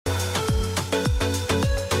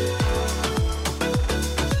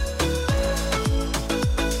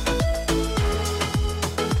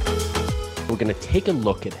going to take a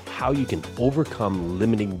look at how you can overcome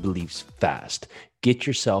limiting beliefs fast. Get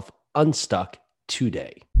yourself unstuck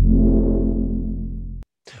today.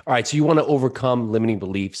 All right, so you want to overcome limiting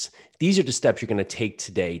beliefs. These are the steps you're going to take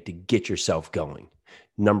today to get yourself going.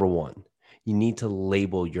 Number one, you need to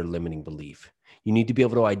label your limiting belief. You need to be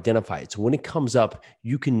able to identify it. So when it comes up,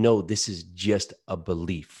 you can know this is just a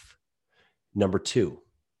belief. Number two,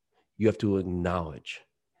 you have to acknowledge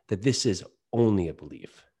that this is only a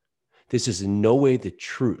belief. This is in no way the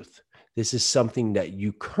truth. This is something that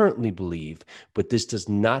you currently believe, but this does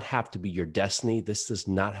not have to be your destiny. This does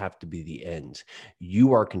not have to be the end.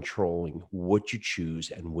 You are controlling what you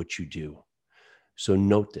choose and what you do. So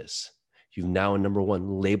note this. You've now, number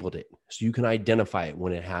one, labeled it so you can identify it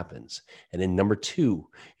when it happens. And then number two,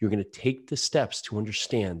 you're going to take the steps to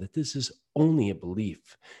understand that this is only a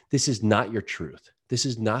belief. This is not your truth. This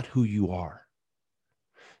is not who you are.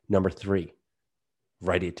 Number three,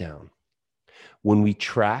 write it down. When we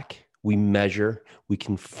track, we measure, we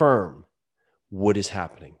confirm what is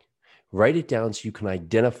happening. Write it down so you can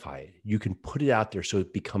identify it. You can put it out there so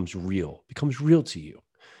it becomes real to you.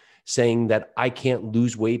 Saying that I can't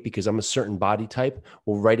lose weight because I'm a certain body type,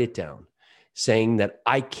 well, write it down. Saying that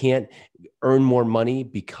I can't earn more money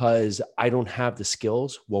because I don't have the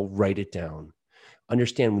skills, well, write it down.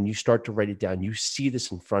 Understand when you start to write it down, you see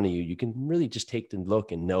this in front of you, you can really just take the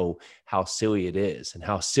look and know how silly it is and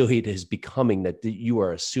how silly it is becoming that you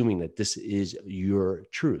are assuming that this is your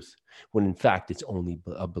truth, when in fact, it's only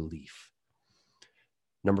a belief.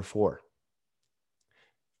 Number four,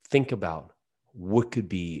 think about what could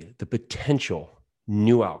be the potential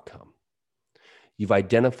new outcome. You've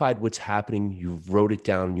identified what's happening. You've wrote it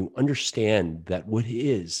down. You understand that what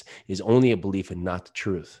is only a belief and not the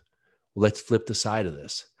truth. Well, let's flip the side of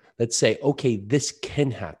this. Let's say, okay, this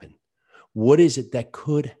can happen. What is it that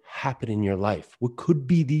could happen in your life? What could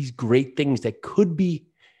be these great things that could be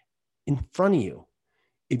in front of you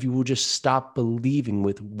if you will just stop believing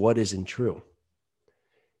with what isn't true?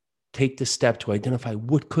 Take the step to identify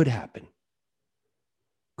what could happen.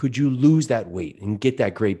 Could you lose that weight and get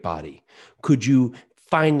that great body? Could you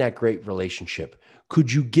find that great relationship?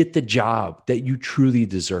 Could you get the job that you truly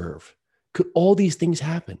deserve? Could all these things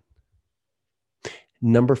happen?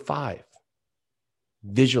 Number five,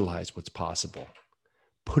 visualize what's possible.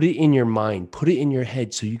 Put it in your mind, put it in your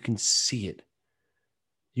head so you can see it.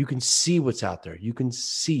 You can see what's out there. You can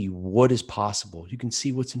see what is possible. You can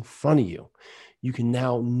see what's in front of you. You can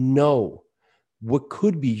now know what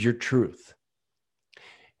could be your truth.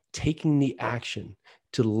 Taking the action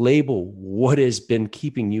to label what has been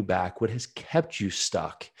keeping you back, what has kept you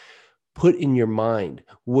stuck. Put in your mind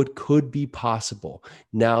what could be possible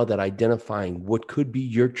now that identifying what could be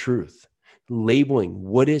your truth, labeling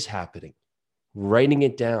what is happening, writing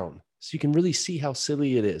it down so you can really see how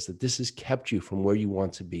silly it is that this has kept you from where you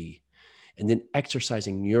want to be, and then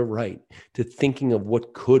exercising your right to thinking of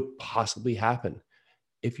what could possibly happen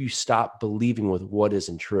if you stop believing with what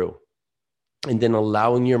isn't true. And then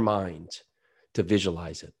allowing your mind to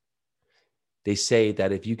visualize it. They say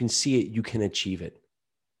that if you can see it, you can achieve it.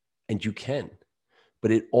 And you can.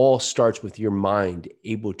 But it all starts with your mind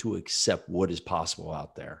able to accept what is possible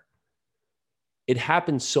out there. It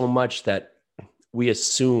happens so much that we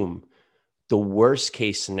assume the worst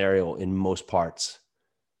case scenario in most parts.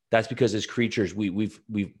 That's because as creatures, we've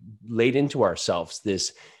laid into ourselves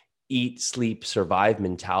this eat, sleep, survive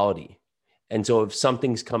mentality. And so if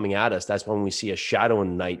something's coming at us, that's when we see a shadow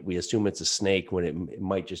in the night, we assume it's a snake when it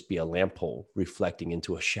might just be a lamp pole reflecting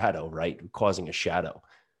into a shadow, right? Causing a shadow.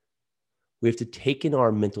 We have to take in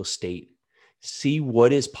our mental state, see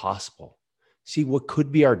what is possible, see what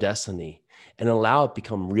could be our destiny, and allow it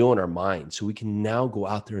become real in our mind so we can now go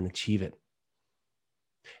out there and achieve it.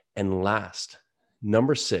 And last,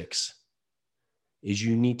 number six, is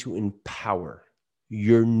you need to empower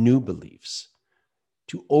your new beliefs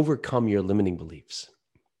to overcome your limiting beliefs.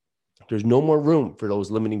 There's no more room for those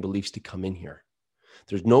limiting beliefs to come in here.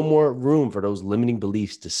 There's no more room for those limiting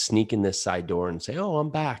beliefs to sneak in this side door and say, oh, I'm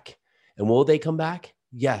back. And will they come back?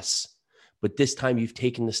 Yes. But this time you've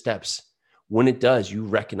taken the steps. When it does, you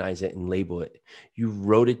recognize it and label it. You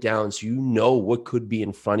wrote it down so you know what could be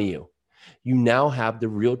in front of you. You now have the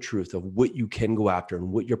real truth of what you can go after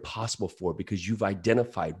and what you're possible for because you've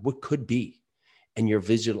identified what could be and you're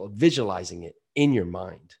visualizing it in your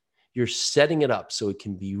mind. You're setting it up so it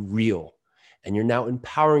can be real. And you're now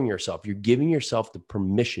empowering yourself. You're giving yourself the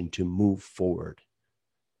permission to move forward.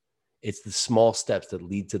 It's the small steps that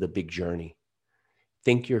lead to the big journey.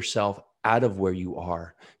 Think yourself out of where you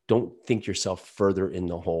are. Don't think yourself further in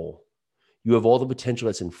the hole. You have all the potential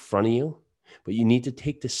that's in front of you, but you need to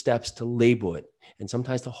take the steps to label it And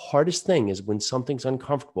sometimes the hardest thing is when something's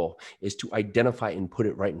uncomfortable is to identify and put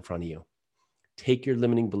it right in front of you. Take your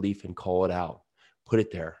limiting belief and call it out. Put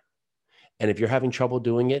it there. And if you're having trouble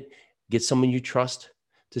doing it, get someone you trust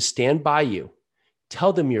to stand by you.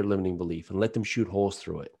 Tell them your limiting belief and let them shoot holes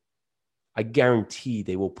through it. I guarantee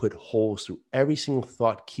they will put holes through every single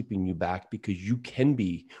thought keeping you back, because you can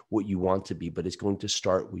be what you want to be, but it's going to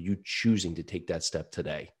start with you choosing to take that step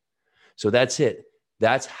today. So that's it.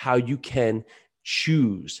 That's how you can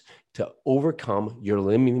choose to overcome your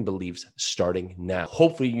limiting beliefs starting now.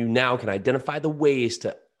 Hopefully you now can identify the ways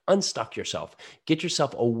to unstuck yourself, get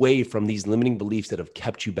yourself away from these limiting beliefs that have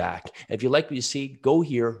kept you back. And if you like what you see, go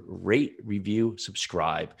here, rate, review,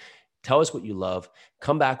 subscribe. Tell us what you love.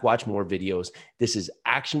 Come back, watch more videos. This is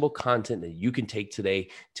actionable content that you can take today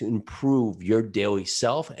to improve your daily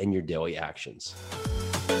self and your daily actions.